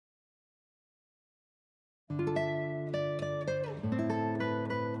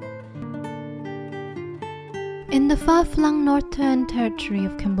In the far-flung northern territory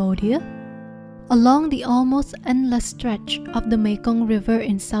of Cambodia, along the almost endless stretch of the Mekong River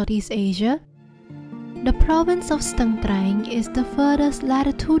in Southeast Asia, the province of Stung Treng is the furthest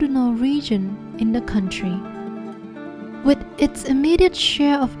latitudinal region in the country. With its immediate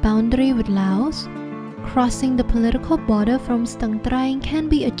share of boundary with Laos, crossing the political border from Stung Treng can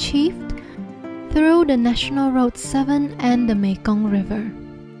be achieved through the National Road 7 and the Mekong River.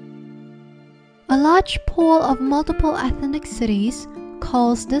 A large pool of multiple ethnicities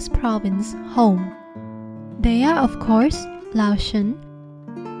calls this province home. They are, of course, Laotian,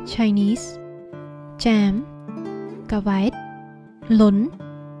 Chinese, Cham, Kavaet, Lun,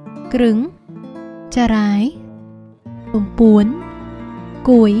 Krueng, Charay, Tumpoun,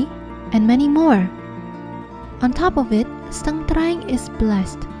 Kouy, and many more. On top of it, Stung Treng is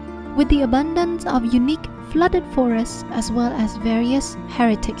blessed with the abundance of unique flooded forests as well as various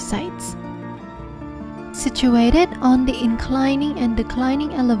heritage sites. Situated on the inclining and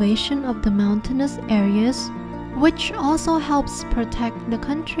declining elevation of the mountainous areas, which also helps protect the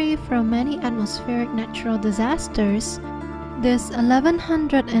country from many atmospheric natural disasters, this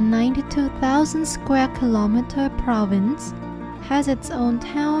 1192,000 square kilometer province has its own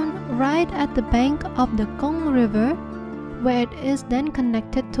town right at the bank of the Mekong River, where it is then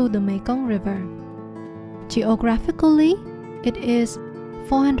connected to the Mekong River. Geographically, it is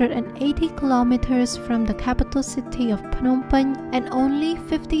 480 kilometers from the capital city of Phnom Penh and only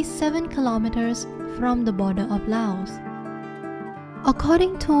 57 kilometers from the border of Laos.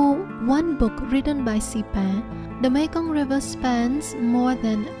 According to one book written by Sipa, the Mekong River spans more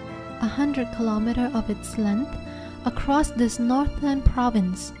than 100 kilometers of its length across this northern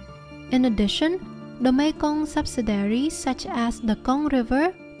province. In addition, the Mekong subsidiaries such as the Kong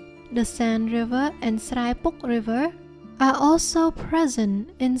River, the San River, and Srai Puk River are also present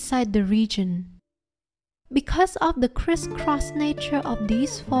inside the region. Because of the crisscross nature of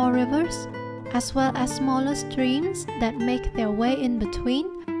these four rivers, as well as smaller streams that make their way in between,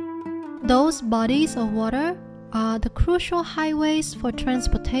 those bodies of water are the crucial highways for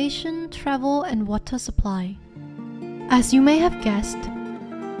transportation, travel, and water supply. As you may have guessed,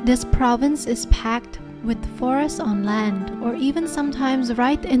 this province is packed with forests on land, or even sometimes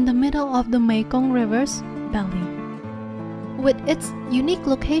right in the middle of the Mekong River's belly. With its unique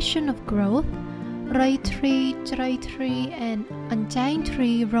location of growth, Rai tree, Charay tree, and Anchaing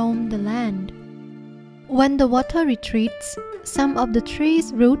tree roam the land. When the water retreats, some of the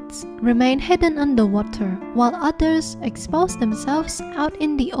trees' roots remain hidden underwater, while others expose themselves out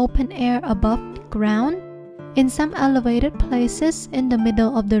in the open air above the ground in some elevated places in the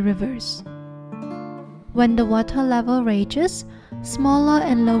middle of the rivers. When the water level rises, smaller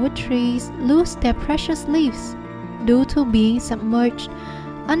and lower trees lose their precious leaves due to being submerged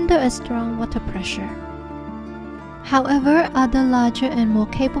under a strong water pressure. However, other larger and more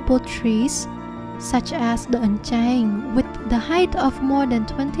capable trees, such as the Anchaing with the height of more than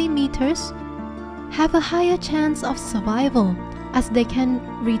 20 meters, have a higher chance of survival as they can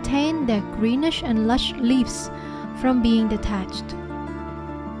retain their greenish and lush leaves from being detached.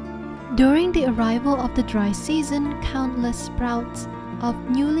 During the arrival of the dry season, countless sprouts of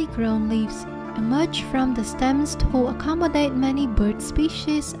newly grown leaves emerge from the stems to accommodate many bird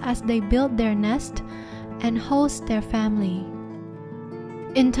species as they build their nest and host their family.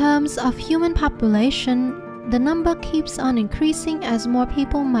 In terms of human population, the number keeps on increasing as more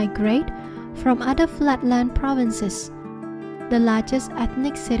people migrate from other flatland provinces. The largest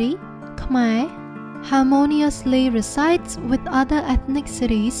ethnicity, Khmer, harmoniously resides with other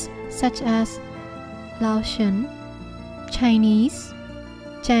ethnicities such as Laotian, Chinese,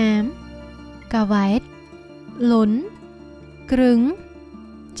 Cham, Kavaet, Lun, Krueng,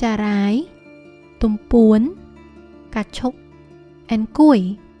 Charay, Tumpoun, Kachok, and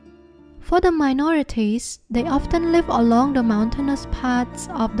Kouy. For the minorities, they often live along the mountainous parts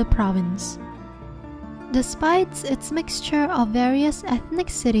of the province. Despite its mixture of various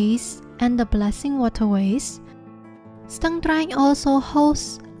ethnicities and the blessing waterways, Stung Treng also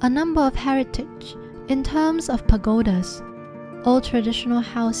hosts a number of heritage in terms of pagodas, old traditional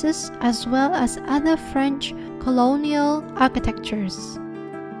houses, as well as other French colonial architectures.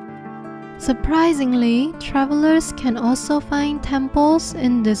 Surprisingly, travelers can also find temples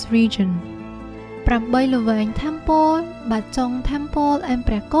in this region. Prambai Luveng Temple, Bachong Temple, and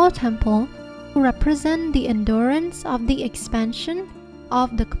Preko Temple represent the endurance of the expansion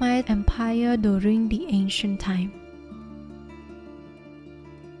of the Khmer Empire during the ancient time.